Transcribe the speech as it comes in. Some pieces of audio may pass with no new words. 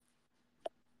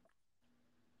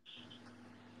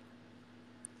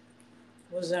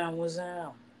What's down? What's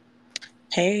down?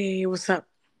 Hey, what's up?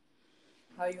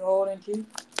 How you holding, Keith?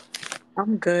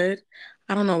 I'm good.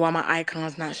 I don't know why my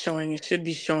icon's not showing. It should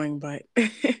be showing, but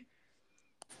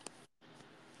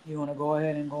You want to go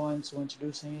ahead and go into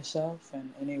introducing yourself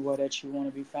and anywhere that you want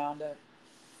to be found at?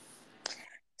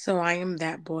 so I am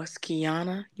that boss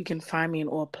Kiana. You can find me on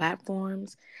all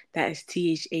platforms. That is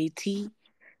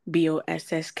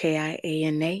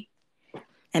ThatBossKiana.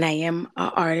 And I am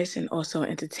an artist and also an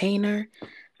entertainer.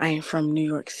 I am from New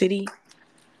York City,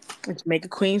 Jamaica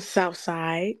Queens, South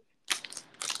Side.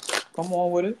 Come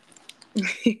on with it.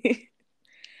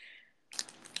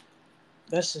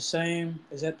 That's the same.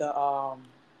 Is that the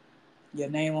your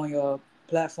name on your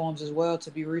platforms as well to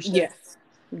be reached at? Yes.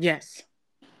 Yes.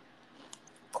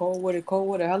 Cold with it, cold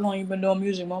with it. How long you been doing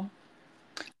music, mama?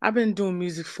 I've been doing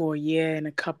music for a year and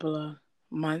a couple of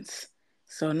months,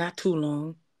 so not too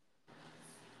long.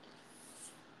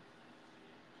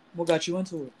 What got you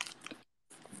into it?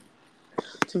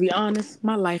 To be honest,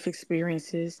 my life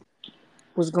experiences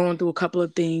was going through a couple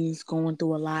of things, going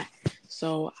through a lot.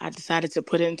 So I decided to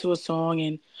put it into a song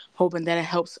and hoping that it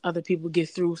helps other people get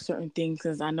through certain things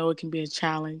because I know it can be a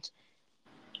challenge.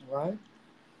 Right.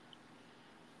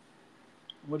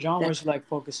 What That genres you like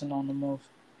focusing on the most?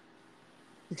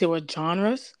 you say what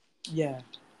genres? Yeah.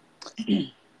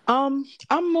 I'm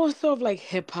more so of like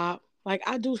hip hop. Like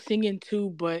I do singing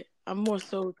too, but I'm more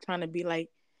so trying to be like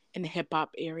in the hip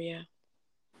hop area.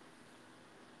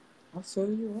 I feel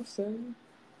you. I feel you.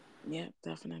 Yeah,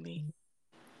 definitely.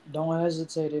 Don't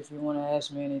hesitate if you want to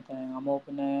ask me anything. I'm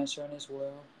open to answering as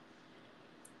well.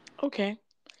 Okay.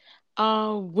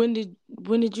 When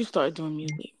did you start doing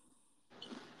music?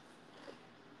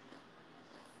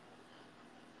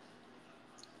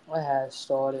 I had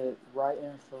started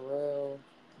writing for real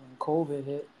when COVID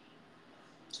hit,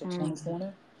 so Mm,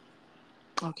 2020,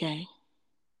 okay.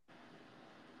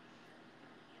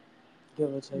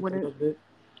 give or take What? a little bit.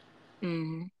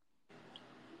 Mm-hmm. And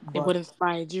But what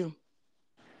inspired you?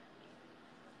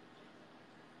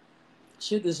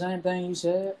 shit, the same thing you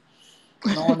said.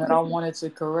 Knowing that I wanted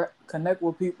to connect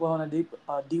with people on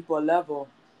a deeper level,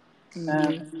 Mm-hmm.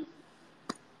 and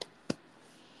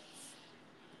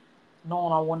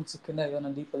knowing I wanted to connect on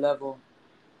a deeper level,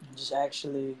 just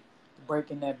actually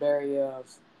breaking that barrier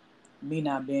of me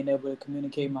not being able to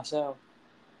communicate myself.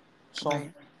 So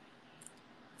Right.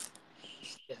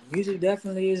 yeah, music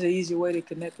definitely is an easy way to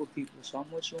connect with people. So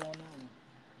I'm with you on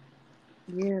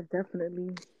that one. Yeah,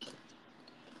 definitely.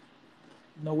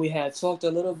 We had talked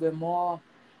a little bit more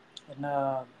in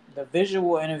the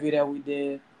visual interview that we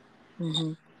did.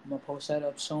 Hmm. I'm gonna post that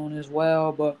up soon as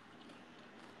well. But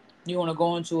you want to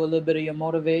go into a little bit of your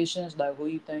motivations, like who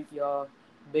you think your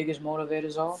biggest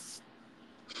motivators are?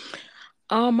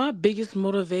 My biggest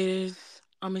motivators,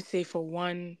 I'm gonna say for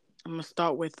one, I'm gonna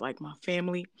start with like my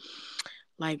family,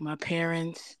 like my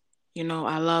parents.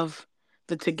 I love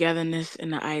the togetherness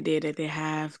and the idea that they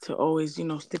have to always,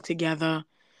 stick together,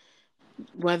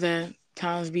 whether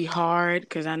times be hard.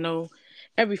 Because I know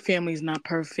every family is not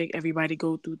perfect. Everybody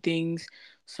go through things.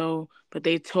 So, but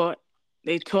they taught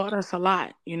us a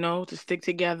lot, to stick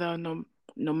together no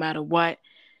matter what.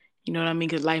 You know what I mean?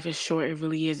 Because life is short. It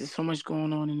really is. There's so much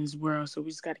going on in this world. So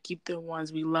we just got to keep the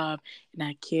ones we love and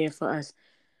that care for us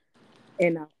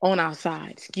and on our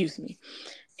side. Excuse me.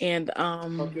 And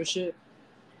Talk your shit.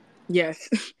 yes,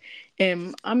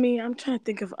 and I mean I'm trying to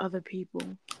think of other people.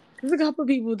 There's a couple of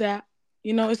people that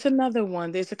it's another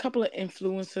one. There's a couple of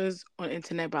influencers on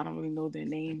internet, but I don't really know their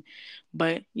name.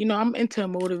 But I'm into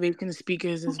motivational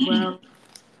speakers as well.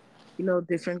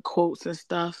 Different quotes and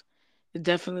stuff. It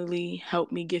definitely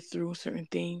helped me get through certain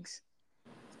things.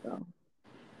 So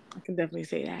I can definitely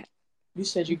say that. You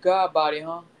said you God body,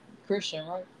 huh? Christian,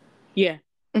 right? Yeah.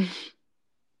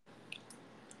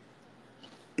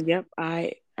 Yep.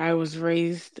 I was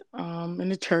raised in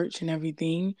the church and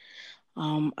everything.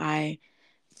 I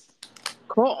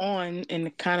caught on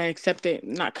and kind of accepted,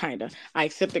 not kind of, I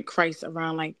accepted Christ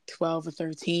around like 12 or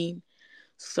 13.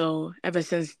 So ever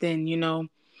since then,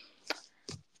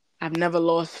 I've never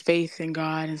lost faith in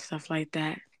God and stuff like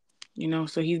that.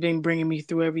 So he's been bringing me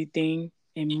through everything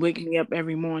and waking me up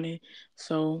every morning.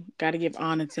 So got to give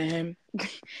honor to him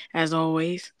as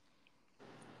always.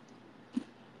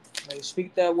 Hey,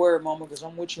 speak that word, mama, because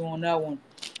I'm with you on that one.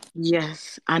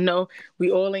 Yes, I know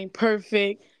we all ain't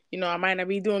perfect. I might not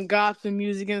be doing gospel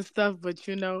music and stuff, but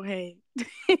hey,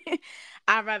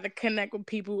 I'd rather connect with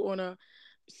people on a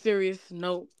serious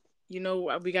note.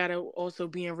 We gotta also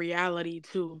be in reality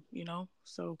too.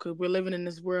 So because we're living in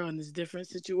this world and there's different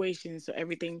situations, so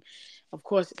everything, of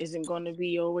course, isn't going to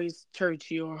be always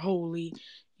churchy or holy.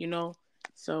 You know,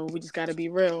 so we just gotta be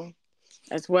real.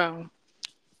 as well.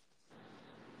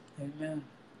 Amen.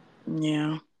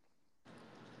 Yeah,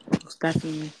 most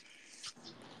definitely.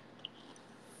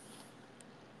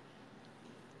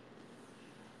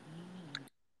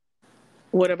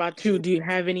 What about you? Do you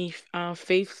have any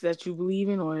faiths that you believe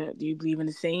in, or do you believe in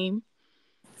the same?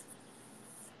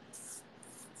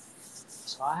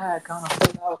 So I had kind of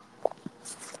filled out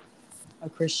a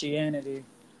Christianity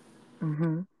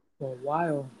Mm-hmm. for a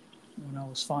while when I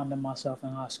was finding myself in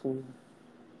high school.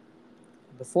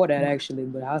 Before that, actually,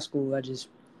 but high school,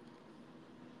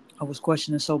 I was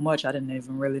questioning so much I didn't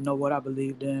even really know what I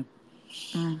believed in.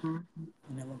 Mm-hmm.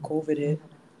 And then when COVID hit,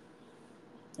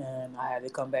 and I had to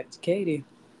come back to Katy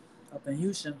up in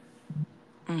Houston,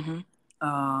 Mm-hmm.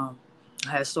 I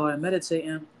had started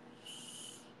meditating,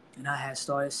 and I had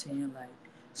started seeing like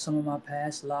some of my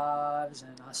past lives,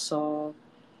 and I saw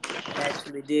and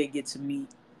actually did get to meet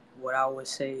what I would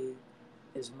say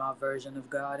is my version of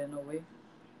God in a way.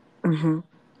 Mm-hmm.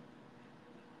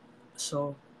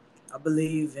 So I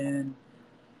believe in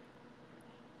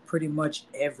pretty much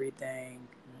everything.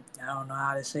 I don't know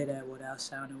how to say that without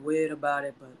sounding weird about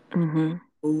it, but Mm-hmm.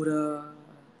 Buddha,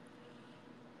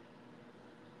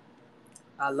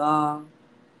 Allah,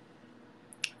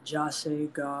 Jase,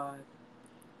 God,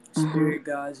 Mm-hmm. Spirit,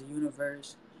 God's the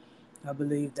universe. I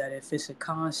believe that if it's a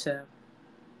concept,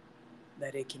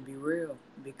 that it can be real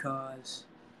because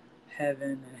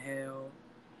heaven and hell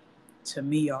to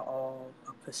me are all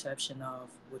a perception of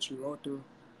what you go through.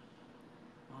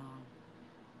 Um,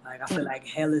 like I feel like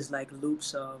hell is like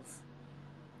loops of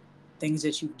things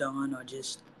that you've done or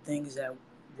just things that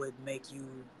would make you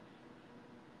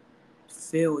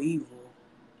feel evil,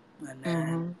 and then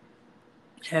Mm-hmm.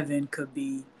 heaven could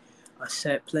be a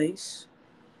set place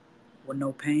with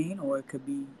no pain, or it could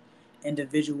be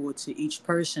individual to each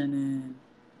person and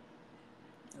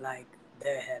like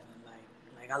their heaven.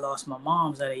 Like I lost my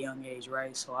mom's at a young age,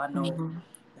 right? So I know Mm-hmm.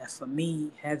 that for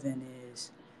me, heaven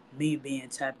is me being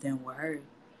tapped in with her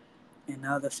and the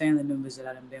other family members that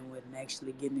I've been with and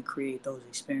actually getting to create those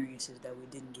experiences that we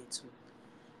didn't get to.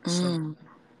 So,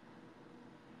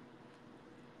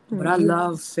 but I Mm-hmm.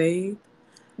 love faith.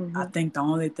 I Mm-hmm. think the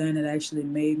only thing that actually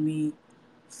made me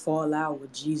fall out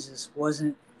with Jesus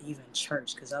wasn't even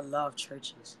church, because I love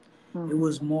churches. It Mm-hmm.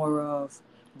 was more of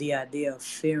the idea of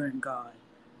fearing God,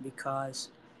 because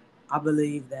I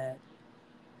believe that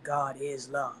God is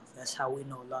love. That's how we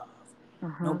know love.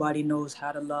 Uh-huh. Nobody knows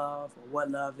how to love or what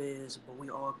love is, but we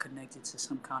all connected to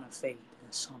some kind of faith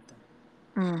and something.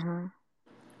 Mm-hmm.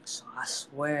 So I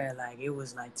swear, like it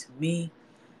was like to me,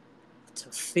 to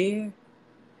fear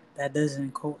that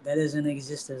doesn't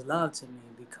exist as love to me,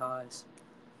 because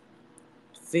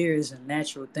fear is a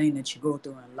natural thing that you go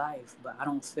through in life, but I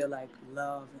don't feel like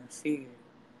love and fear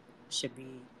should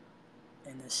be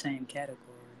in the same category.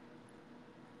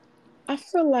 I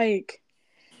feel like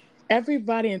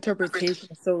everybody interpretation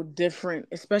is so different,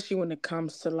 especially when it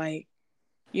comes to like,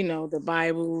 the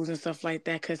Bibles and stuff like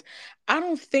that. Cause I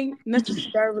don't think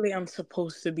necessarily I'm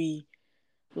supposed to be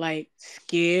like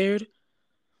scared,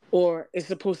 or it's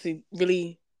supposed to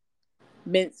really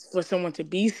meant for someone to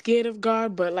be scared of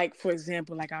God. But like, for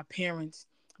example, like our parents,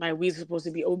 like we're supposed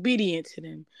to be obedient to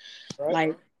them.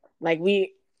 Right? Like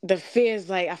we, the fear is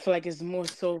like, I feel like it's more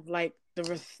so like the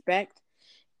respect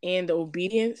and the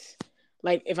obedience.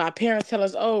 Like if our parents tell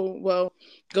us, "Oh, well,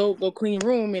 go clean your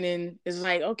room," and then it's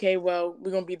like, "Okay, well,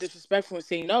 we're gonna be disrespectful and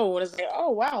say no," and it's like,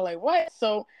 "Oh wow, like what?"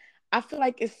 So I feel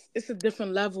like it's a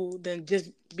different level than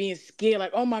just being scared.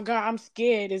 Like, "Oh my God, I'm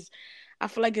scared." Is I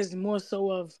feel like it's more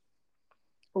so of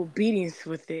obedience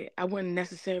with it. I wouldn't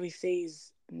necessarily say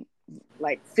it's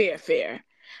like fair.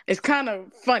 It's kind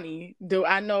of funny, though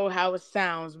I know how it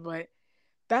sounds, but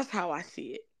that's how I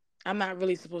see it. I'm not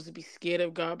really supposed to be scared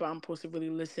of God, but I'm supposed to really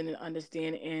listen and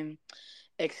understand and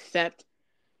accept,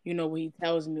 what He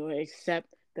tells me, or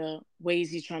accept the ways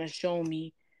He's trying to show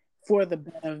me for the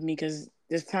better of me. Because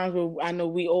there's times where I know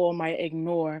we all might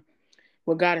ignore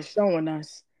what God is showing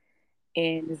us,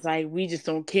 and it's like we just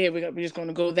don't care. We're just going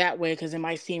to go that way because it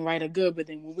might seem right or good. But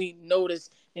then when we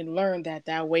notice and learn that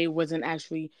that way wasn't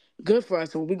actually good for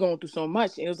us, when we're going through so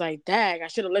much, it was like, dang, I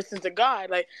should have listened to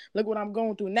God. Like, look what I'm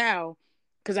going through now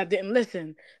because I didn't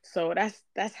listen. So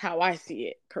that's how I see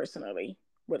it personally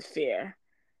with fear.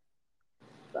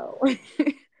 So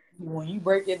When you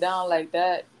break it down like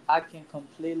that, I can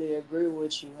completely agree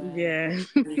with you and yeah.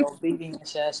 the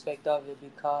obedience aspect of it,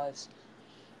 because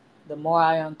the more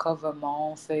I uncover my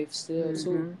own faith still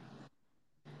too,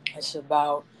 Hmm. it's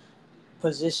about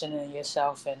positioning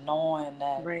yourself and knowing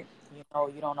that Right.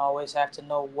 you don't always have to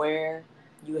know where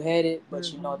you headed,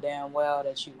 but you know Hmm. damn well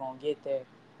that you're gonna get there.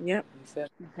 Yep. You feel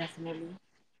me? Definitely.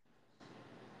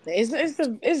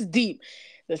 It's deep.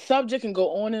 The subject can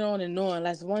go on and on and on.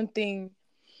 That's one thing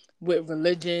with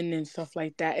religion and stuff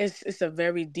like that. It's a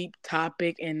very deep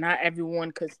topic, and not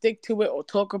everyone could stick to it or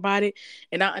talk about it.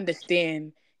 And I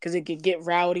understand because it could get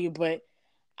rowdy, but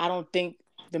I don't think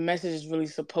the message is really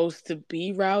supposed to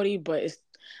be rowdy. But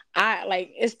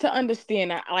it's to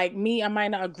understand. Like me, I might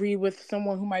not agree with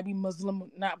someone who might be Muslim or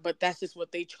not, but that's just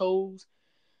what they chose.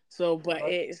 So, but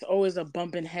Right? it's always a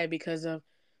bumping head because of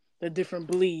the different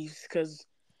beliefs. Because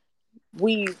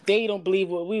they don't believe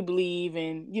what we believe,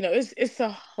 and it's a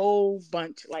whole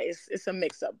bunch. Like it's a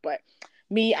mix up. But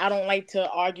me, I don't like to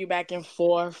argue back and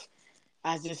forth.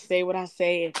 I just say what I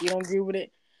say. If you don't agree with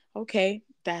it, okay,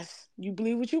 that's you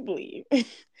believe what you believe.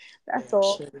 That's Yeah,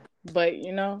 all. shit. But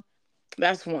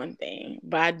that's one thing.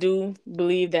 But I do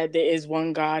believe that there is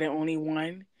one God and only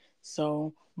one.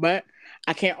 So, but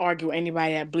I can't argue with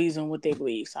anybody that believes on what they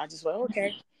believe. So I just went,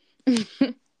 okay.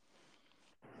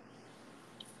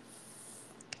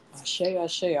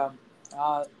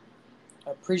 I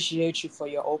appreciate you for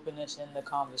your openness in the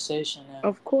conversation, and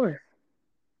Of course.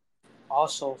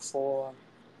 also for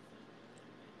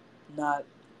not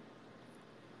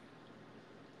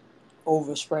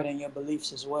overspreading your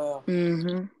beliefs as well.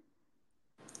 Mm-hmm.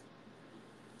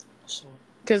 So,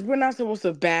 Because we're not supposed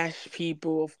to bash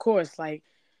people, of course. Like,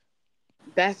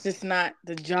 that's just not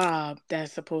the job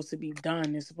that's supposed to be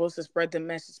done. It's supposed to spread the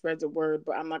message, spread the word,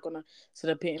 but I'm not gonna sit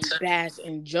up here and bash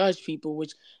and judge people,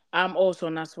 which I'm also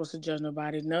not supposed to judge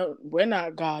nobody. No, we're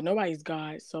not God. Nobody's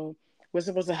God. So we're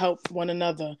supposed to help one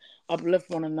another, uplift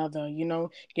one another,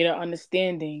 get an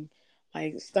understanding,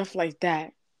 like stuff like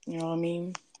that. You know what I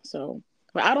mean? So,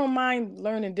 but I don't mind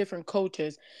learning different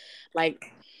cultures.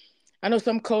 Like, I know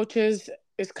some cultures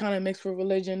it's kind of mixed with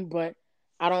religion, but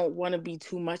I don't want to be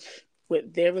too much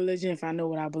with their religion if I know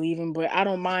what I believe in. But I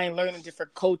don't mind learning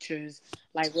different cultures,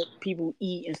 like what people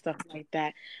eat and stuff like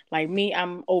that. Like me,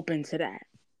 I'm open to that.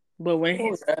 But when it oh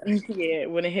hits, yeah, yeah,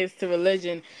 when it hits to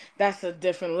religion, that's a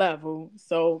different level.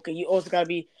 So 'cause you also gotta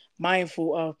be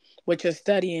mindful of what you're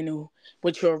studying or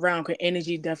what you're around. Cause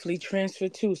energy definitely transfer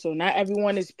too. So not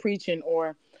everyone is preaching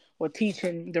or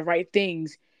teaching the right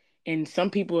things, and some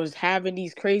people is having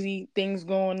these crazy things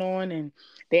going on, and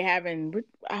they having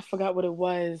I forgot what it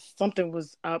was. Something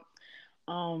was up.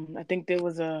 I think there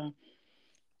was it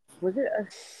a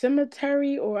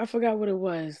cemetery or I forgot what it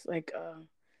was. Like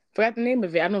forgot the name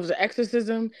of it. I know it was an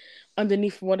exorcism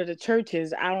underneath one of the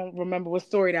churches. I don't remember what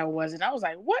story that was. And I was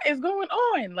like, what is going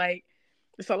on? Like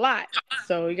it's a lot.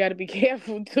 So you gotta be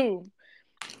careful too.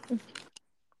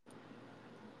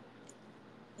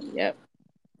 Yep.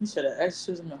 you said an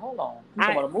exorcism. Hold on, you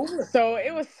talking I about a movie? so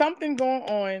it was something going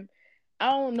on. I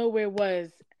don't know where it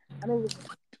was. I know it was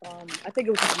I think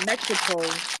it was in Mexico.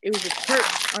 It was a church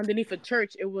underneath a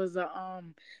church. It was a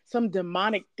some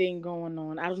demonic thing going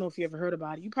on. I don't know if you ever heard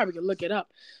about it. You probably could look it up.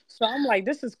 So I'm like,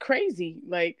 this is crazy.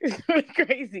 Like it's really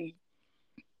crazy.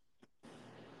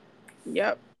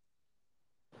 Yep.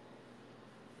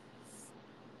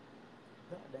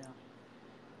 Goddamn,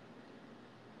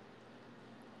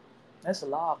 that's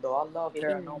alive though. I love It is.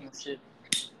 paranormal shit.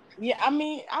 Yeah, I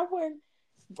mean, I wouldn't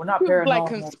Well, not people like paranormal,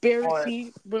 but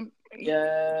conspiracy, but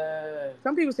yeah,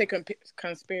 some people say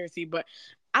conspiracy, but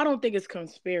I don't think it's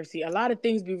conspiracy. A lot of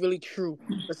things be really true,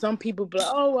 but some people be like,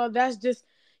 "Oh, well, that's just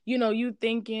you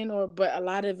thinking," or but a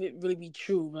lot of it really be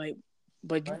true. Like,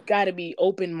 but you right. got to be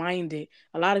open minded.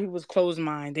 A lot of people's closed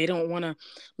mind. They don't want to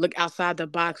look outside the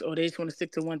box, or they just want to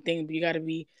stick to one thing. But you got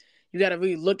to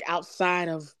really look outside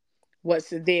of what's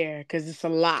there because it's a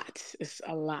lot. It's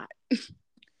a lot.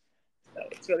 So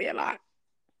it's really a lot.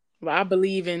 But I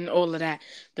believe in all of that,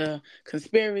 the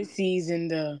conspiracies and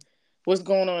the what's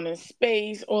going on in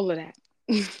space, all of that.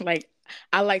 Like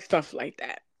I like stuff like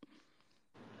that.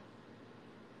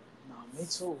 No, me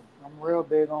too. I'm real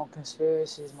big on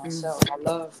conspiracies Mm. myself. I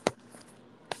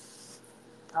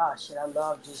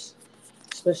love just,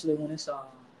 especially when it's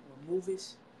with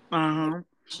movies and Uh huh.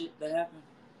 shit that happen.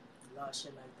 A lot of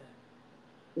shit like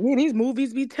that. Yeah, these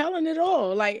movies be telling it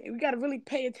all. Like we gotta really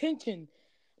pay attention.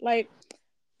 Like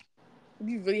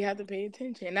you really have to pay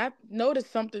attention. And I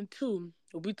noticed something too.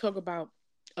 When we talk about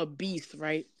a beast,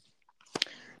 right?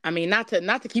 I mean, not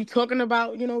to keep talking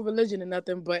about religion and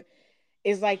nothing, but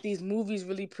it's like these movies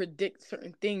really predict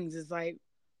certain things. It's like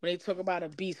when they talk about a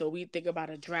beast or we think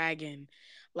about a dragon,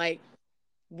 like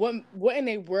what in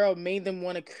a world made them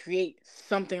want to create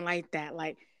something like that?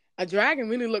 Like a dragon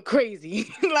really look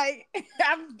crazy. Like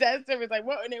I'm dead serious. Like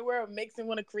what in a world makes them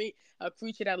want to create a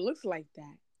creature that looks like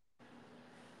that?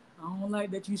 I don't like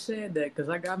that you said that because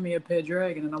I got me a pet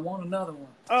dragon and I want another one.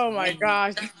 So Oh I my don't know.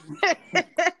 gosh.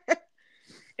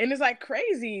 And it's like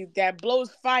crazy that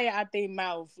blows fire out their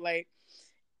mouth. Like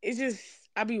it's just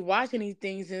I be watching these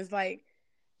things and it's like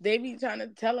they be trying to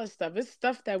tell us stuff. It's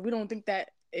stuff that we don't think that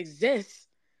exists.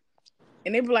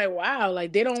 And they be like, wow,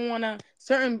 like they don't want to,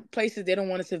 certain places they don't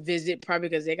want us to visit probably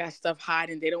because they got stuff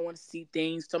hiding. They don't want to see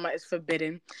things. So much is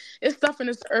forbidden. It's stuff in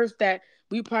this earth that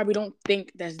we probably don't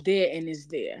think that's there and is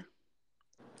there.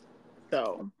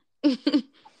 So,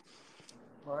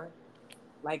 Right.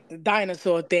 like the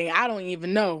dinosaur thing, I don't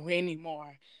even know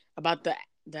anymore about the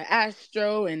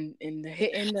astro and the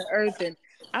hitting the earth. And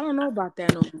I don't know about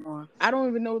that no more. I don't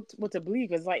even know what to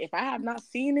believe. It's like if I have not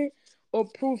seen it or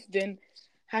proof, then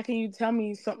how can you tell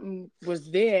me something was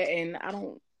there and I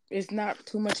don't? It's not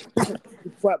too much proof.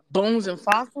 What bones and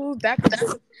fossils? That could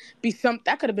be some.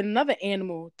 That could have been another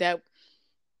animal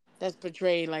that's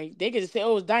portrayed. Like they could just say,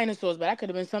 "Oh, it's dinosaurs," but that could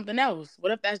have been something else.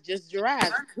 What if that's just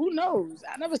giraffes? Who knows?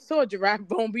 I never saw a giraffe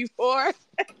bone before.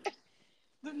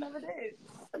 Just never did.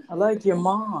 I like your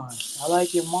mind. I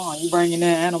like your mind. You bringing in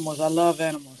animals. I love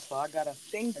animals. So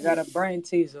Thank I got you. a brain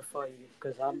teaser for you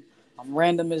because I'm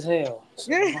random as hell.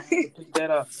 So you're gonna have to pick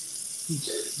that up.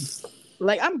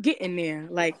 Like I'm getting there.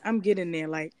 Like I'm getting there.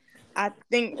 Like I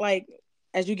think like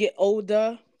as you get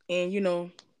older and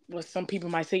what some people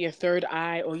might say your third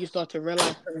eye or you start to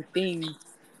realize certain things,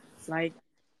 like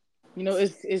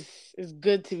it's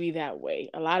good to be that way.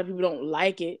 A lot of people don't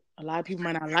like it. A lot of people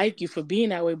might not like you for being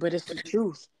that way, but it's the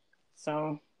truth.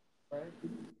 So, Right?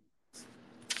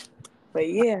 but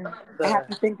yeah, I have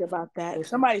The, to think about that.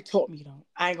 Somebody taught me though.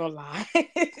 I ain't gonna lie.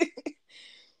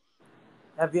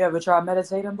 have you ever tried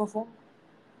meditating before?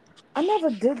 I never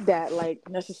did that like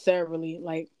necessarily.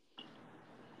 Like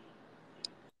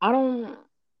I don't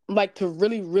like to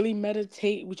really, really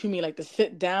meditate. What you mean, like to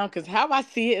sit down? Because how I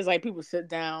see it is like people sit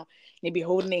down, they be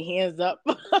holding their hands up,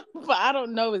 but I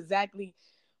don't know exactly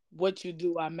what you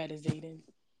do while meditating.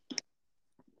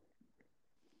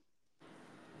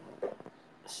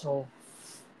 So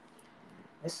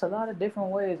it's a lot of different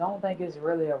ways. I don't think it's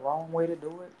really a wrong way to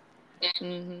do it.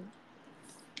 Mhm.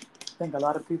 I think a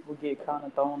lot of people get kind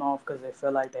of thrown off because they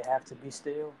feel like they have to be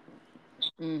still.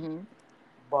 Mhm.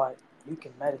 But you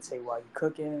can meditate while you're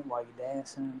cooking, while you're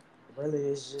dancing. Really,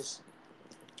 it's just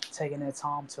taking that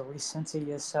time to recenter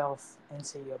yourself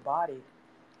into your body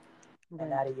and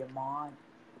Right. out of your mind.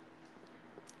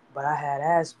 But I had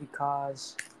asked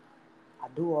because I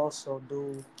do also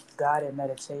do guided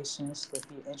meditations if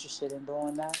you're interested in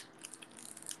doing that.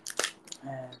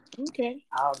 And Okay.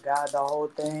 I'll guide the whole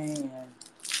thing. And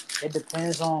it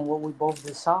depends on what we both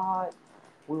decide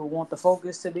we would want the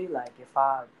focus to be. Like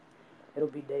it'll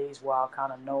be days where I'll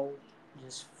kind of know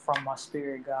just from my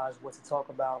spirit guides what to talk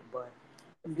about. But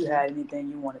if you Mhm. had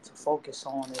anything you wanted to focus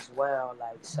on as well,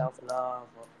 like self love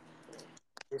or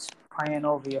just praying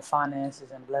over your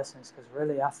finances and blessings, because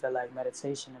really I feel like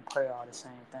meditation and prayer are the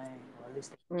same thing, or at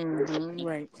least. Mhm.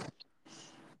 Right.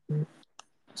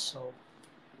 So,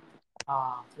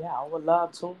 yeah, I would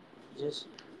love to just.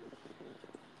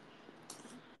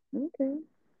 Okay.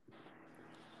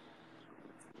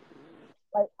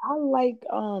 I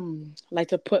like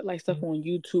to put like stuff on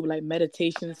YouTube like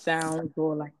meditation sounds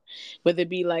or like whether it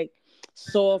be like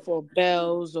soft or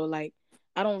bells or like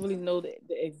I don't really know the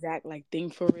exact like thing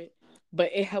for it,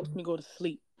 but it helps me go to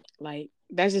sleep. Like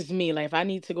that's just me. Like if I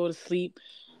need to go to sleep,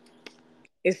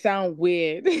 it sounds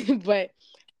weird, but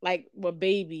like with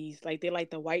babies, like they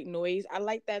like the white noise. I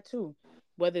like that too.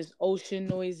 Whether it's ocean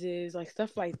noises, like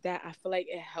stuff like that, I feel like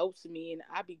it helps me and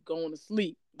I be going to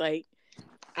sleep. Like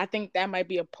I think that might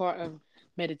be a part of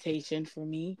meditation for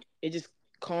me. It just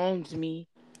calms me,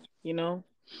 you know?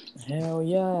 Hell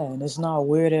yeah, and it's not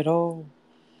weird at all.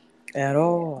 At Yeah.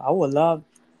 all. I would love.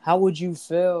 How would you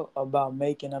feel about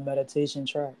making a meditation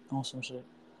track on some shit?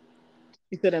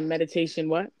 You said a meditation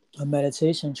what? A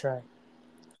meditation track.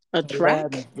 A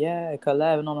Collabing. track? Yeah,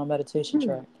 collabing on a meditation Hmm.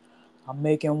 track. I'm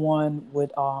making one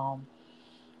with a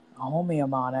homie of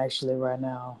mine actually right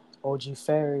now, OG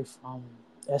Ferry from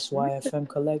SYFM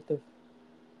Collective.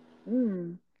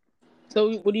 Hmm.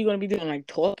 So what are you gonna be doing? Like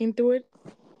talking through it?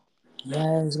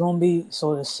 Yeah, it's gonna be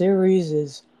so the series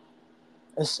is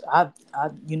I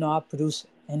produce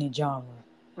any genre.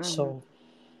 Mm-hmm. So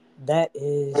that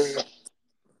is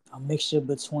a mixture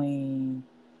between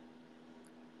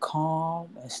calm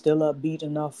and still upbeat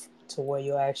enough to where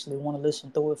you actually want to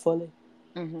listen through it fully.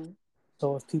 Mm-hmm.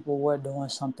 So if people were doing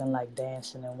something like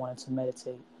dancing and wanted to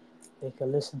meditate, they could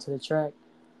listen to the track,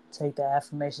 take the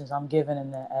affirmations I'm giving,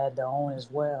 and then add their own as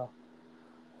well.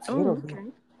 It'll Oh, be.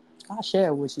 okay. I'll share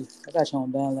it with you. I got you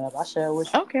on Band Lab. I'll share it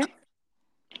with you. Okay.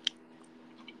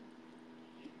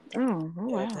 Oh, oh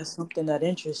Yeah, if wow. that's something that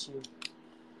interests you.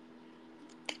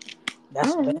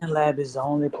 That's Oh. Band Lab is the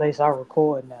only place I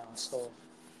record now. So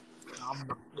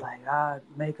I'm like, I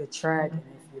make a track, and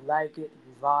if you like it, if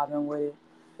you vibing with it,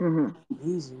 Hmm.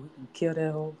 easy. We can kill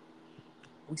that whole.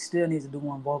 We still need to do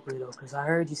one vocally though, cause I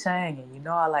heard you singing. You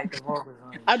know I like the vocals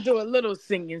on I do a little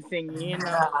singing, you. you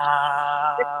know.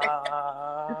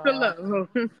 Just a little.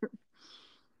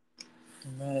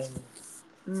 Man,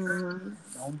 Hmm.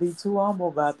 don't be too humble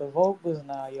about the vocals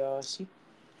now, y'all.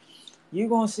 You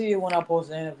gonna see it when I post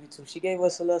the interview too. She gave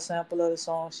us a little sample of the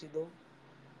song she do.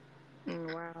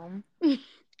 Wow.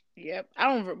 Yep. I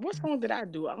don't. What song did I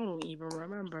do? I don't even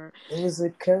remember. It was a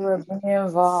Caribbean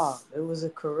vibe. It was a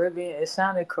Caribbean. It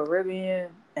sounded Caribbean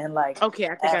and like Okay,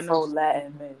 I think I know. Afro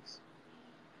Latin mix.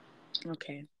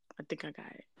 Okay, I think I got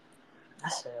I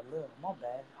said a little. My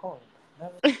bad. Hold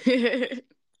on. Never. it.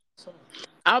 So,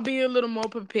 I'll be a little more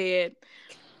prepared,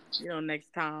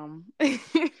 next time.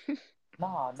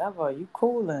 nah, never. You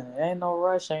coolin'. Ain't no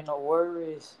rush. Ain't no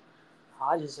worries.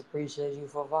 I just appreciate you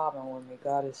for vibing with me.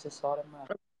 God, it's just all that matters.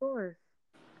 Of course.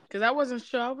 Because I wasn't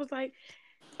sure. I was like,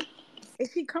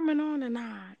 is he coming on or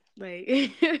not? Like,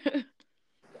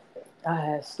 I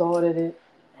had started it,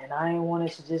 and I ain't want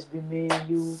it to just be me and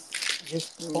you.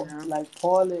 Just yeah. like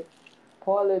pour it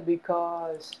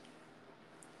because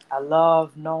I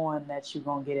love knowing that you're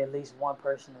gonna get at least one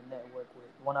person to network with,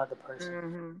 one other person.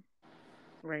 Hmm.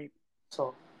 Right.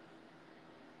 So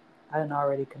I didn't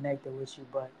already connected with you,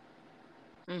 but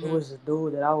it Hmm. was a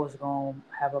dude that I was gonna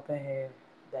have up in here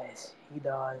that he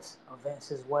does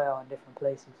events as well in different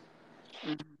places.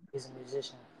 Hmm. He's a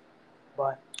musician,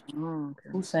 but Oh, okay.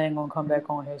 Hussein gonna come back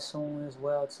on here soon as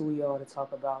well too, y'all, to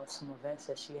talk about some events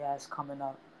that she has coming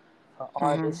up for Hmm.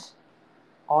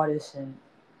 artists and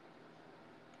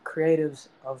creatives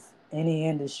of any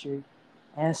industry,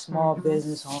 and small Hmm.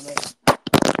 business owners.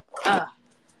 Ah,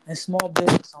 and small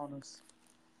business owners.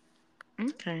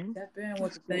 Okay. Tap in with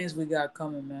That's the good. things we got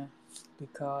coming, man,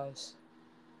 because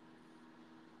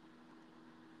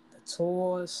the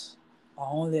tours are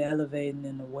only elevating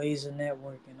in the ways of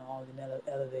networking are only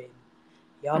elevating.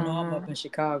 Y'all know I'm up Hmm. in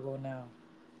Chicago now.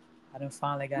 I done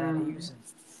finally got out of Hmm. Houston.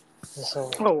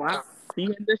 So Oh, wow.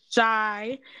 You in the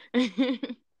shy.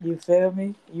 you feel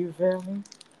me? You feel me?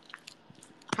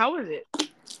 How is it?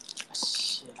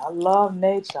 Shit, I love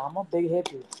nature. I'm a big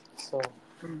hippie. So as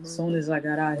Hmm. soon as I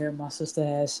got out here, my sister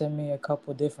had sent me a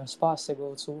couple different spots to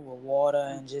go to with water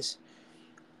and just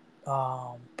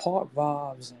park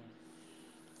vibes, and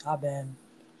I've been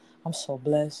I'm so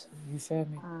blessed. You feel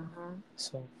me? Hmm.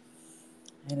 So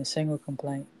ain't a single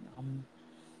complaint. I'm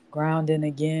grounding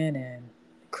again and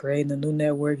creating a new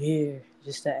network here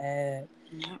just to add.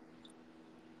 Yeah.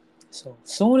 So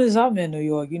soon as I'm in New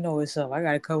York, you know what's up. I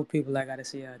got a couple people I gotta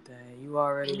see out there. You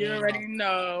already You know. already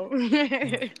know.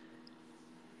 Yeah.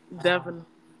 Uh, Definitely.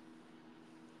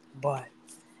 but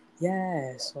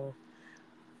yeah, so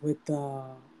with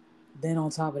then on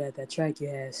top of that, that track you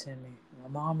had sent me,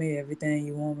 remind me everything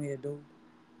you want me to do.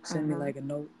 Send me Hmm. like a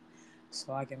note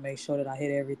so I can make sure that I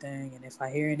hit everything. And if I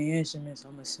hear any instruments,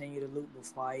 I'm gonna send you the loop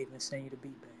before I even send you the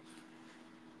beat back.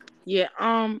 Yeah.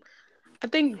 I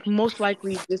think most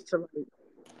likely just to like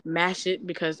mash it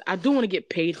because I do want to get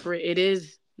paid for it. It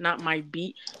is not my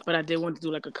beat, but I did want to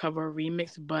do like a cover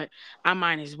remix. But I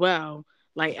might as well.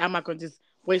 Like I'm not gonna just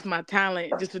waste my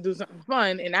talent just to do something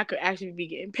fun, and I could actually be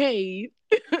getting paid.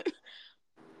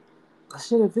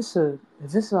 Shit, if it's a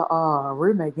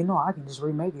remake, you know I can just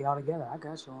remake it all together. I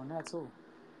got you on that too.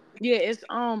 Yeah, it's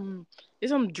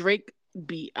Drake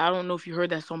beat. I don't know if you heard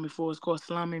that song before. It's called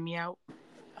 "Slamming Me Out."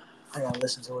 I gotta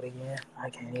listen to it again. I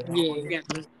can't even Yeah, hold you it. got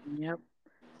to listen. Yep.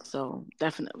 So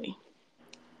definitely.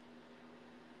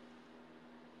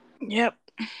 Yep.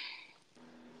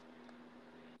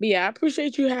 But yeah, I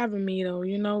appreciate you having me though.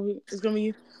 It's gonna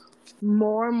be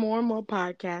more and more and more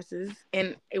podcasts.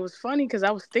 And it was funny because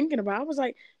I was thinking I was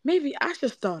like, maybe I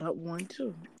should start up one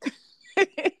too.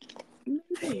 Hey,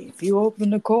 Maybe. if you open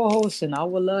the co-hosting, I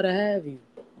would love to have you.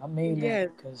 I mean that Yes.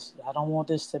 because I don't want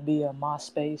this to be a my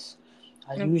space.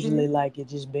 I Hmm. usually like it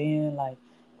just being like,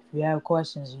 if you have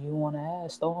questions you want to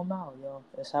ask, throw them out, yo.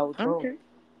 That's how we grow. Okay.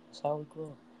 That's how we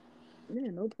grow. Yeah,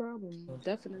 no problem. So,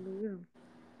 Definitely will.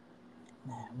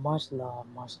 man, much love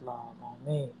on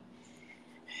me.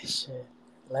 Shit.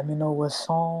 Let me know what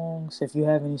songs, if you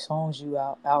have any songs you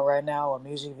out right now, or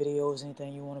music videos,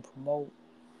 anything you want to promote.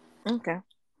 Okay.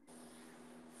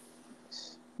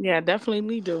 Yeah,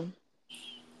 definitely do.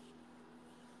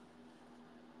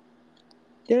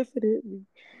 Definitely.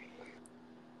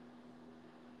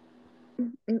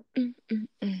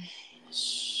 Mm-mm-mm-mm.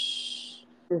 Shh.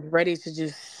 Just ready to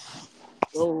just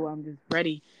go. I'm just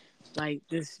ready. Like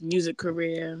this music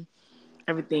career.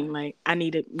 Everything. Like I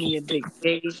needed me a big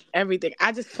stage. Everything.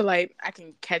 I just feel like I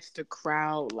can catch the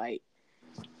crowd. Like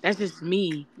that's just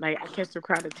me. Like I catch the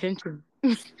crowd attention.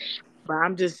 But I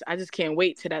just can't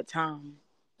wait to that time.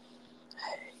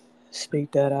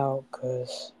 Speak that out,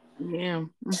 cause Yeah.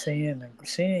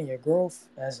 seeing your growth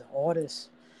as an artist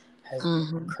has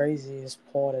been the Hmm. craziest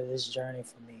part of this journey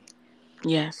for me.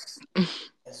 Yes.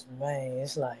 It's man,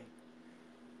 it's like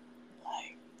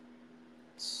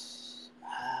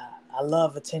I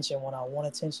love attention when I want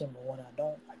attention, but when I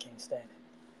don't, I can't stand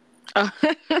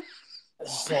it.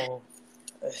 So,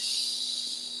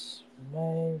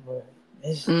 man, but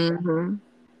it's Mm-hmm.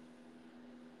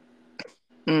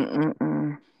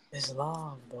 Mm-mm-mm. it's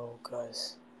love though,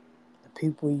 cause the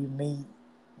people you meet,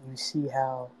 you see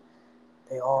how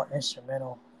they all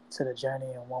instrumental to the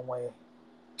journey in one way,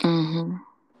 Mm-hmm.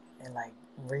 and like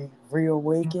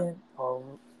reawaken or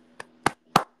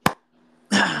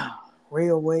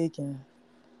reawaken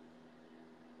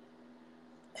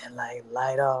and like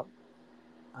light up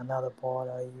another part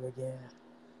of you again.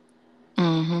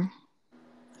 Mm-hmm.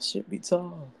 It should be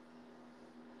tough.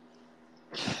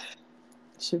 It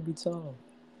should be tough.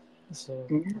 So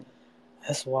Yeah.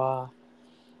 that's why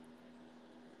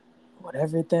with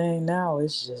everything now,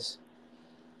 it's just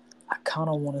I kind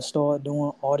of want to start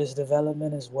doing artist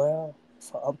development as well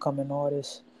for upcoming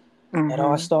artists that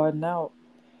are Mm-hmm. starting out.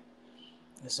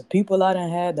 It's the people I done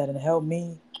had that done helped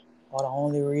me are the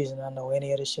only reason I know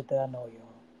any of the shit that I know,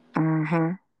 y'all.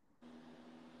 Mm-hmm.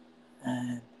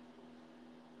 And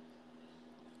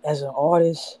as an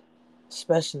artist,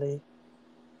 especially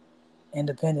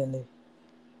independently,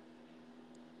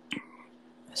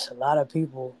 it's a lot of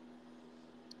people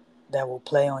that will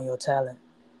play on your talent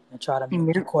and try to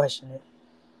make you Yep. question it.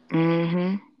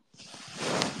 Mm-hmm.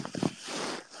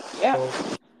 Yep. So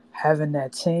having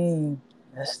that team,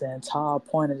 that's the entire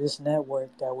point of this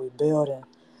network that we're building,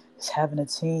 is having a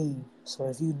team. So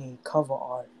if you need cover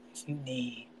art, if you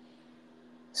need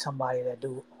somebody that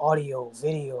do audio,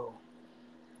 video,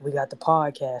 we got the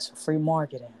podcast for free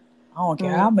marketing. I don't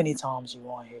care how Mm-hmm. many times you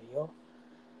want here, yo.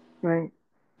 Right.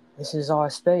 This is our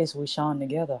space. We shine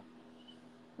together.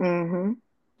 Mm-hmm.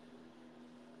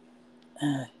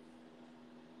 Uh,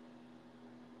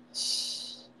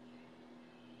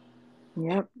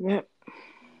 Yep. Yep.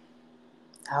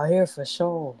 Out here for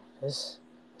sure. It's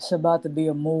about to be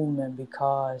a movement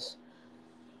because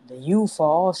the youth are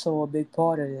also a big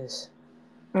part of this.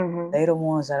 Mm-hmm. They the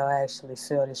ones that'll actually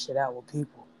fill this shit out with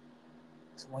people.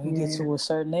 So when you get Yeah. to a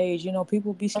certain age,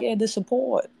 people be scared to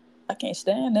support. I can't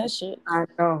stand that shit. I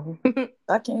know.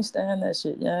 I can't stand that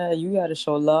shit. Yeah, you gotta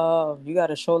show love. You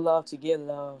gotta show love to get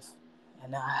love.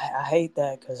 And I hate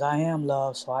that because I am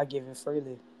love, so I give it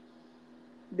freely.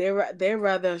 They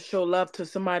rather show love to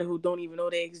somebody who don't even know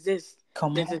they exist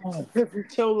Come than to on.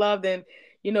 show love than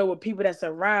with people that's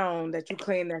around that you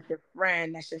claim that's your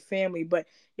friend, that's your family. But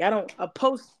y'all don't a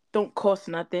post don't cost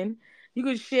nothing. You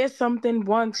could share something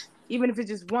once, even if it's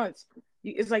just once.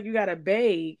 It's like you gotta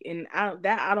beg, and I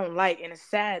don't like, and it's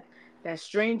sad that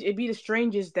strange. It be the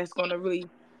strangers that's gonna bring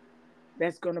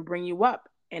you up.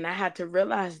 And I had to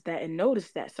realize that and notice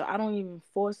that. So I don't even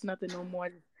force nothing no more. I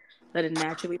just let it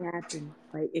naturally happen.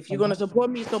 Like if you're Come gonna on. support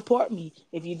me, support me.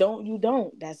 If you don't, you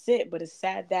don't. That's it. But it's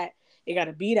sad that it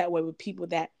gotta be that way with people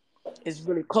that is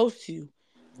really close to you.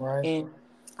 Right. And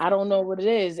I don't know what it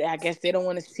is. I guess they don't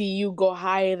want to see you go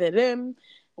higher than them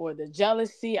or the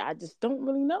jealousy. I just don't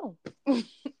really know.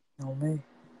 On me.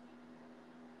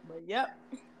 But yep,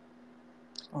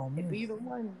 On it me. be the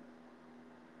one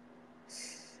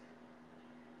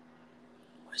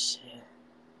But shit.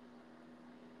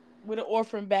 with an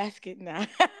orphan basket now.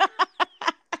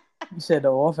 You said the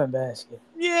orphan basket.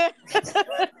 Yeah.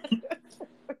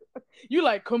 You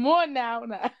like, come on now.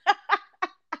 Nah.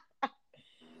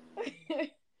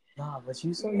 Nah, but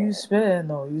you so you Yeah. spitting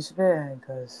though. You spitting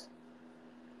because,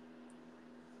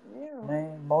 Yeah.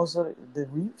 man, most of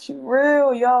she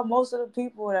real, y'all. Most of the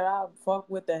people that I fuck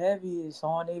with the heaviest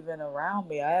aren't even around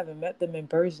me. I haven't met them in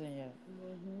person yet.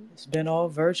 Hmm. It's been all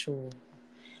virtual.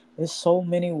 There's so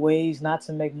many ways not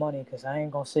to make money because I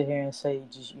ain't gonna sit here and say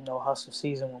just hustle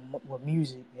season with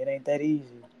music. It ain't that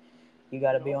easy. You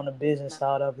got to be No, on the business not.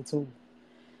 side of it too,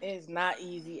 It's not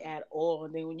easy at all.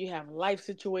 And then when you have life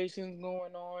situations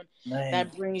going on, man.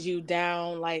 that brings you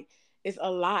down. Like it's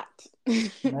a lot.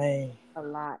 Man, A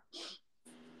lot.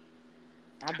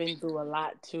 I've been through a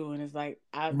lot too, and it's like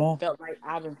I come on, felt like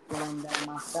I've been feeling that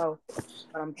myself,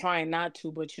 but I'm trying not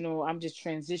to. But I'm just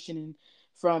transitioning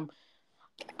from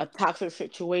a toxic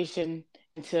situation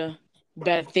into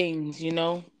better things.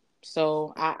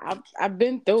 So I've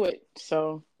been through it.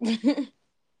 So yeah.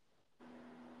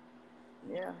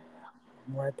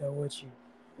 I'm right there with you.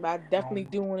 But I definitely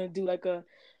Um, do want to do like a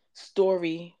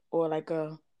story or like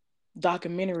a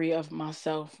documentary of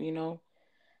myself,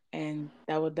 and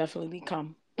that would definitely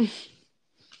come.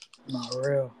 not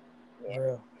real, Yeah.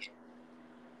 real.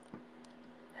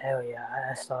 Hell yeah,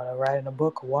 I started writing a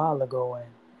book a while ago and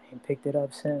ain't picked it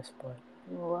up since. But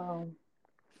Wow.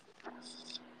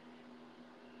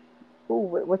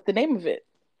 Ooh, what's the name of it?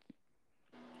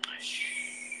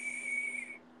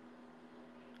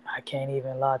 I can't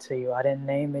even lie to you. I didn't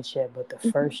name it yet, but the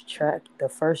first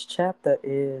chapter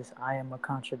is I am a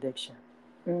contradiction.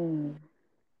 Mm,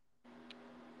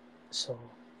 So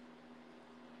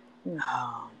mm,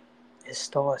 um, it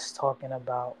starts talking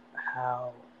about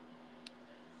how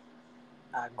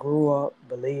I grew up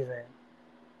believing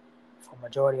for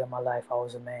majority of my life I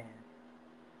was a man,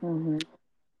 mm-hmm,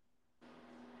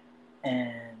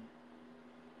 and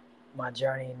my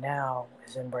journey now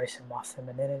is embracing my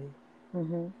femininity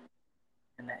mm-hmm,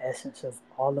 and the essence of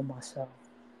all of myself.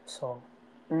 So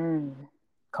mm,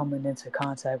 coming into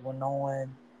contact with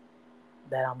knowing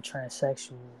that I'm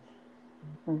transsexual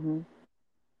mm-hmm,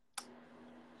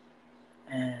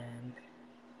 and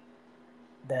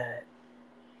that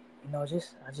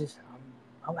just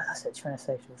I said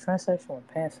transsexual and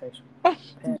pansexual,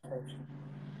 pansexual.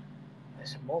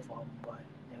 There's both of them, but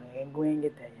we ain't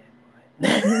get that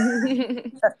yet.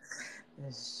 But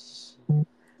it's,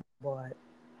 but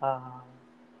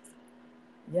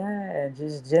yeah, and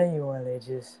just genuinely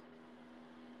just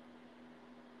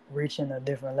reaching a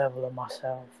different level of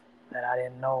myself that I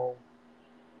didn't know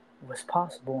was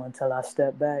possible until I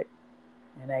stepped back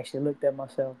and actually looked at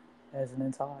myself as an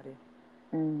entirety.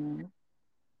 mm.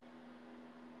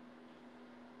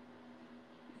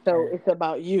 So And it's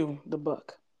about you, the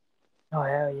book. oh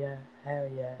hell yeah.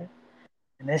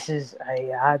 And this is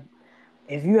I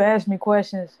if you ask me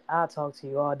questions, I'll talk to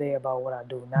you all day about what I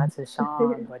do. Not to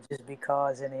Sean, but just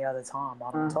because any other time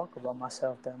I don't Uh, talk about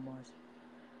myself that much.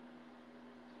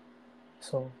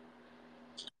 So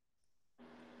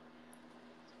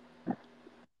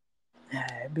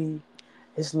yeah,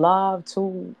 it's live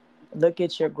to look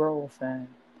at your growth, and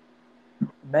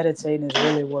meditating is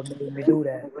really what made me do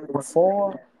that.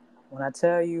 Before, when I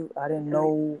tell you I didn't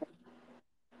know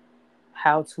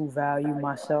how to value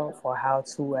myself or how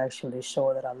to actually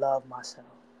show that I love myself.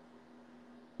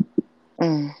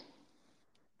 mm,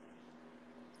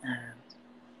 And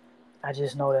I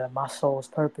just know that my soul's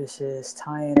purpose is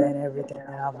tying in everything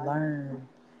that I've learned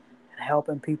and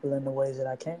helping people in the ways that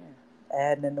I can,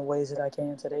 adding in the ways that I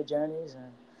can to their journeys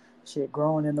and shit,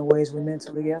 growing in the ways we meant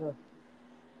to together.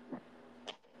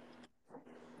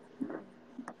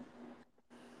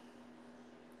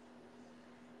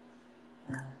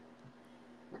 Uh,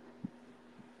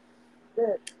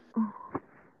 good.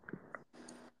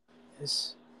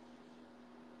 It's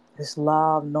it's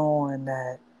love knowing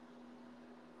that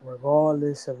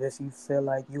regardless of if you feel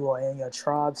like you are in your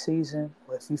tribe season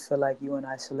or if you feel like you in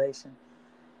isolation,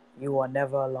 you are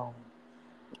never alone.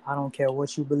 I don't care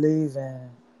what you believe in.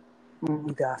 Mm,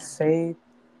 You got faith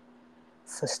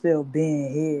for still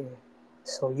being here,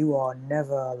 so you are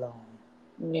never alone.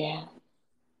 yeah.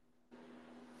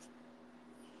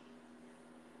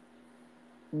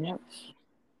 Yep.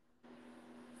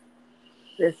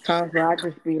 There's times where I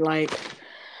just be like,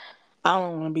 I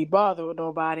don't want to be bothered with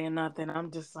nobody or nothing.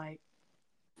 I'm just like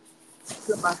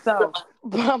to myself,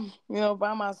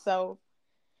 by myself,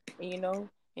 and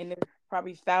there's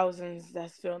probably thousands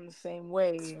that's feeling the same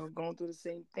way or going through the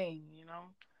same thing.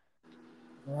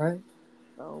 Right?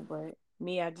 So, but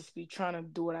me, I just be trying to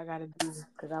do what I gotta do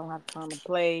because I don't have time to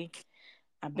play.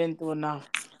 I've been through enough,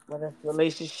 whether it's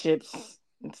relationships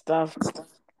and stuff.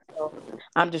 So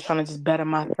I'm just trying to just better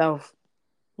myself.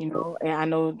 And I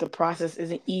know the process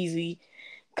isn't easy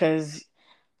because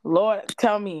Lord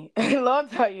tell me, Lord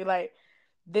tell you like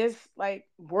this, like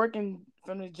working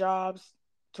from the jobs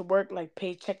to work like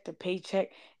paycheck to paycheck,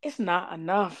 it's not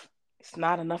enough. It's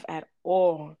not enough at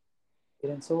all.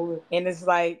 Get into it. And it's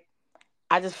like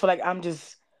I just feel like I'm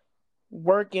just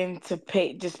working to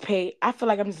pay, just pay. I feel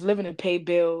like I'm just living to pay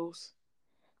bills,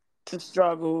 to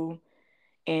struggle,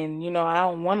 and I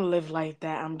don't want to live like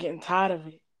that. I'm getting tired of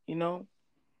it.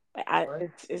 Right?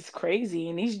 It's crazy.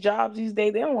 And these jobs these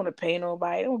days, they don't want to pay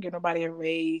nobody. They don't give nobody a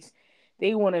raise.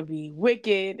 They want to be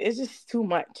wicked. It's just too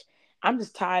much. I'm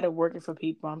just tired of working for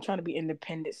people. I'm trying to be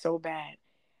independent so bad.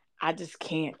 I just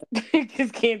can't.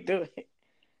 Just can't do it.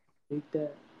 Take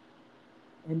that.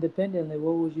 Independently,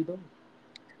 what would you do?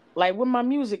 Like with my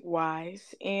music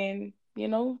wise and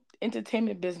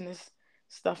entertainment business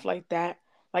stuff like that.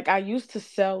 Like I used to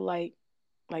sell like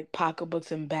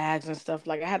pocketbooks and bags and stuff.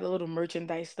 Like I had a little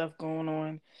merchandise stuff going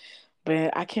on.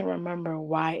 but I can't remember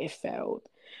why it failed.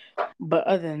 But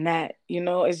other than that,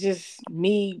 it's just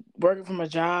me working from a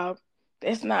job.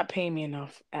 It's not paying me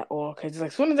enough at all. Cause it's like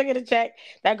as soon as I get a check,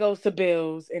 that goes to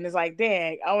bills, and it's like,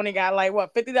 dang, I only got like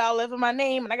what $50 left in my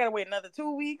name, and I gotta wait another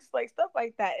 2 weeks, like stuff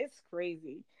like that. It's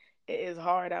crazy. It is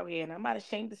hard out here, and I'm not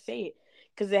ashamed to say it,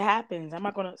 cause it happens. I'm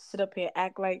not gonna sit up here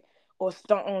act like or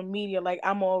stunt on media like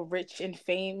I'm all rich and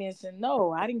famous. And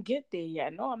no, I didn't get there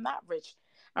yet. No, I'm not rich.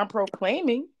 I'm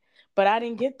proclaiming, but I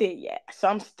didn't get there yet. So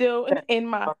I'm still in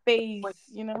my Wait, phase.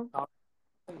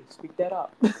 speak that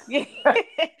up. Yeah.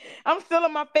 I'm still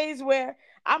in my phase where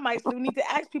I might still need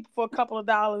to ask people for a couple of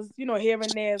dollars, here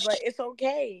and there. It's like, it's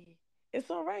okay.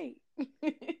 It's all right.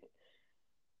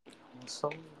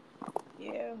 So,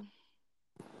 Yeah.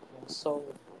 so,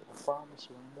 I promise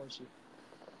you, I'm with you.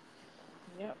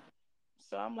 Yep.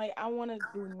 So I'm like, I want to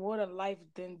do more to life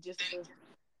than just to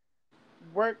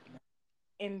work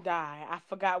and die. I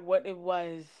forgot what it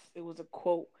was. It was a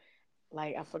quote.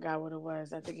 Like, I forgot what it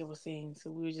was. I think it was saying, so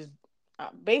we were just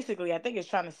basically, I think it's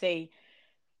trying to say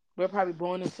we're probably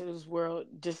born into this world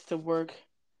just to work.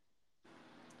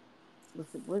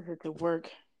 Was it to work,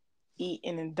 eat,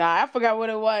 and then die? I forgot what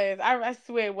it was. I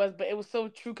swear it was, but it was so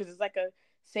true because it's like a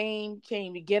same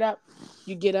chain. You get up,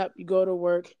 you go to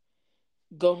work,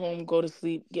 go home, go to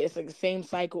sleep. It's like the same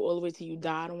cycle all the way till you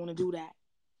die. I don't want to do that.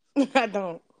 I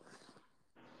don't.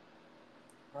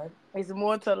 Right? It's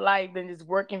more to life than just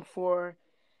working for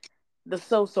the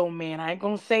so-so man. I ain't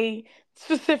gonna say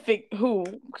specific who,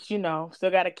 'cause,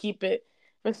 still gotta keep it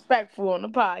respectful on the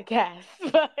podcast.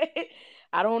 But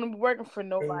I don't want to be working for Hey,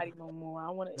 nobody no more. I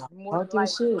want nah, it more to talk your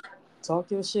life. shit.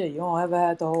 Talk your shit. You don't ever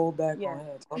have to hold back Yeah. on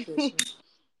here. Talk your shit.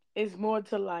 It's more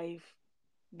to life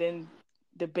than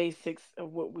the basics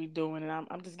of what we're doing, and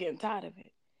I'm just getting tired of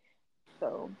it.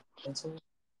 So, Into it.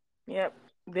 yep.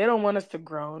 They don't want us to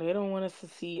grow. They don't want us to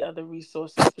see other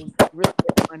resources and really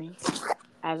get money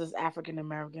as us African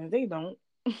Americans. They don't.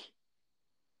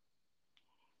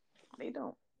 They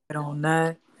don't. Get on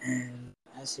that, and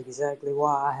that's exactly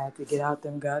why I had to get out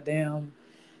them goddamn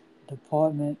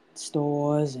department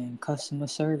stores and customer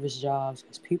service jobs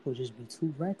because people just be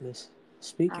too reckless. I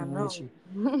Speaking with know.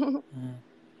 you, uh,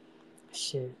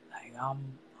 shit. Like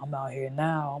I'm out here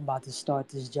now. I'm about to start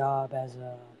this job as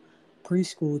a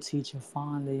preschool teacher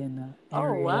finally in the Oh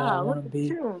area that I wow! want Look to at be.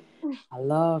 you. I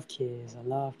love kids. I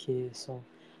love kids. So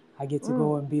I get to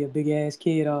go Mm. and be a big ass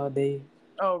kid all day.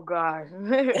 Oh gosh.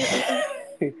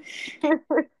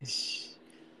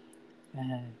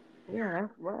 Man, Yeah,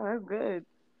 that's good.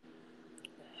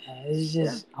 it's Yeah,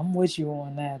 just I'm with you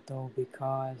on that though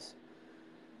because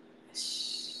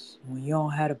when you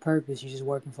don't have a purpose, you're just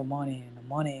working for money, and the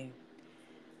money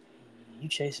you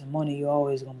chasing money, you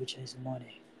always gonna be chasing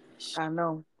money. I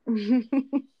know.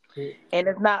 Shit. And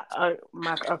it's not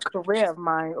a career of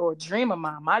mine or a dream of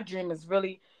mine. My dream is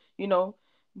really, you know,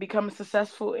 becoming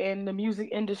successful in the music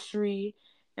industry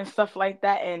and stuff like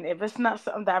that. And if it's not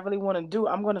something that I really want to do,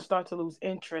 I'm going to start to lose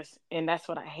interest, and that's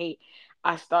what I hate.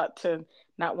 I start to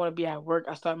not want to be at work.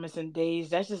 I start missing days.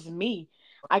 That's just me.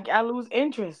 I lose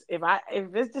interest if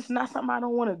it's just not something I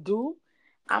don't want to do.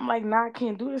 I'm like, nah, I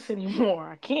can't do this anymore.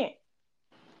 I can't.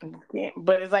 Yeah,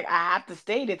 but it's like I have to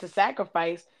stay there to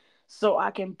sacrifice so I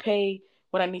can pay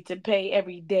what I need to pay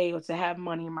every day or to have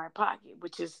money in my pocket,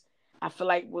 which is I feel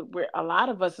like what we're a lot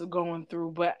of us is going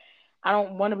through. But I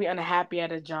don't want to be unhappy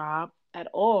at a job at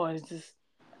all. It's just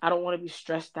I don't want to be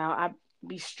stressed out. I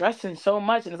be stressing so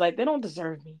much, and it's like they don't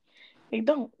deserve me. They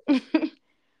don't.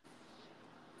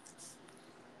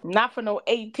 Not for no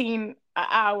 18 an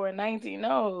hour, 19.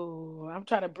 No, I'm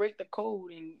trying to break the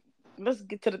code and let's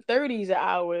get to the 30s an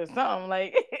hour or something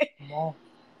like. Come on,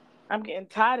 I'm getting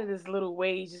tired of this little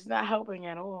wage. It's not helping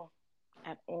at all.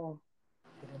 At all.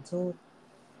 get into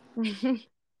it.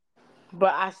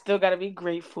 But I still got to be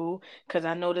grateful because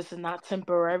I know this is not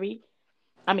temporary.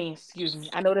 I mean, excuse me.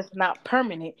 I know this is not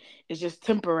permanent. It's just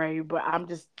temporary, but I'm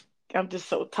just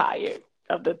so tired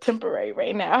of the temporary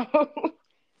right now.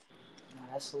 Nah,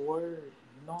 that's the word.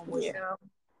 You know I'm with you. Yeah.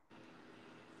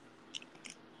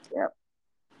 Yep.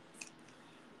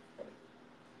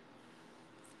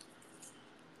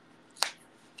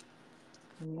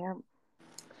 Yep.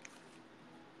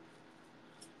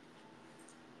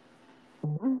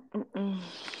 Mm-mm-mm.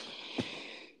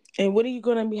 And what are you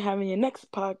gonna be having your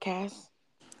next podcast?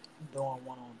 I'm doing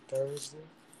one on Thursday.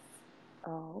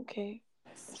 Oh, okay.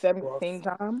 If Same you are, same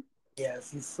time. yeah,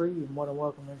 if you're free, you're more than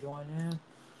welcome to join in.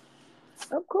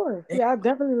 Of course. Hey, Yeah, I'll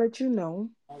definitely let you know.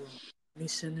 hold on. Let me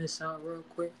send this out real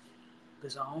quick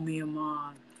because a homie of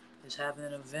mine is having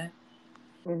an event.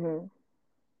 Mm-hmm.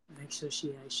 make sure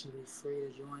she actually free to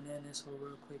join in this whole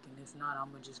real quick, and if not,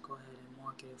 I'm gonna just go ahead and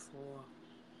mark it for.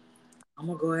 I'm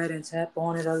gonna go ahead and tap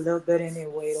on it a little bit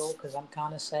anyway though, cause I'm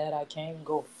kind of sad I can't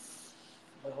go.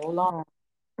 But hold on,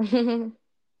 Oh. let me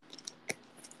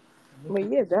But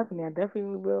put yeah, this. definitely. I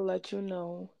definitely will let you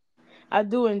know. I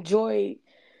do enjoy,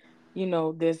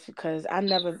 this because I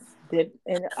never did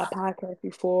a podcast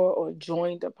before or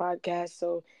joined a podcast.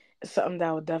 So it's something that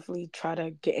I would definitely try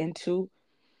to get into.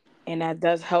 And that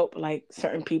does help like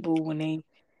certain people when they,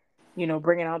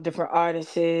 bringing out different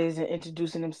artists and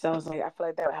introducing themselves. Like I feel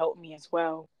like that would help me as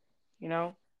well, you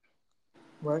know?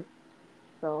 Right,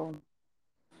 So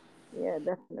yeah,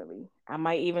 definitely. I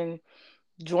might even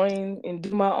join and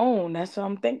do my own. That's what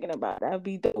I'm thinking about. That'd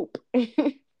be dope.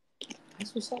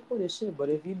 that's what's up with this shit. But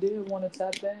if you did want to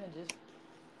tap in, just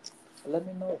let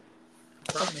me know. I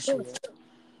Of promise you. course.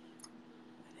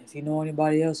 If you know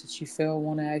anybody else that you feel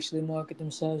want to actually market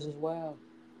themselves as well,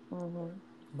 Hmm.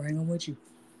 bring them with you.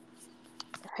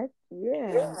 Heck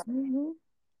yeah.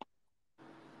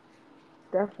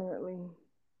 Definitely.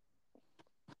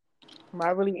 I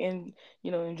really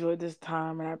enjoyed this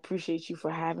time, and I appreciate you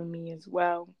for having me as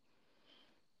well.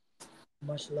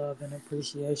 Much love and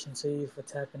appreciation to you for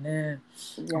tapping in.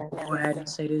 I'm Yes, gonna go ahead and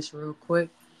definitely. say this real quick.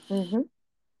 Mhm.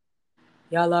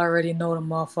 Y'all already know the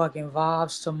motherfucking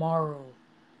vibes tomorrow.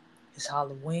 It's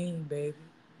Halloween, baby.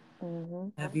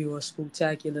 Mhm. Have you a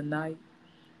spectacular night?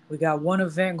 We got one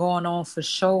event going on for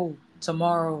show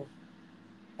tomorrow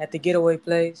at the Getaway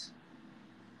Place.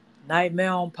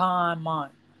 Nightmare on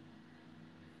Pinemont.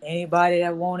 Anybody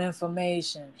that want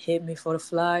information, hit me for the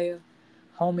flyer.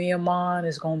 Homie of mine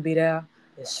is gonna be there.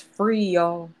 It's free,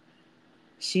 y'all.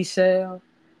 She sell.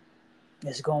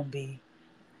 It's gonna be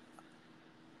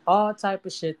all type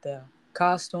of shit there.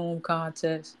 Costume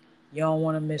contest. You don't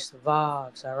want to miss the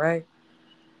vibes, all right?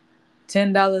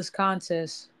 $10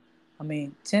 contest.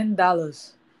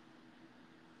 $10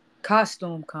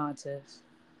 costume contest.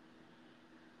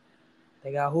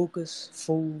 They got hookahs,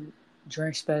 food,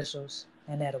 drink specials,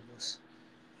 and edibles.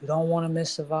 You don't want to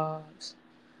miss the vibes.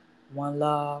 One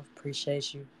love.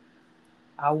 Appreciate you.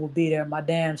 I will be there my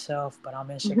damn self, but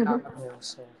I'm in Chicago,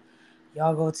 so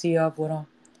y'all go tee up with them.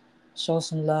 Show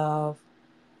some love.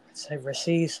 Say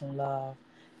receive some love.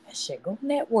 And shit, go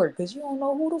network, cause you don't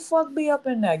know who the fuck be up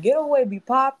in there. Get away, be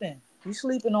popping. You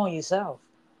sleeping on yourself.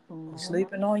 You Mhm.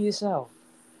 sleeping on yourself.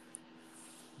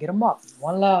 Get them up.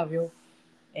 One love, yo.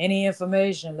 Any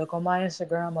information, look on my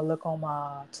Instagram or look on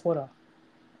my Twitter,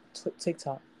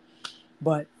 TikTok.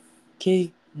 But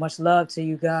Key, much love to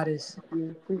you guys.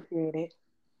 You appreciate it.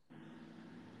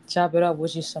 Chop it up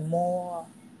with you some more.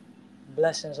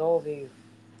 Blessings over you.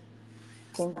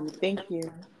 Thank you. Thank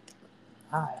you.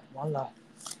 All right, one love.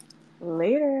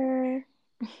 Later.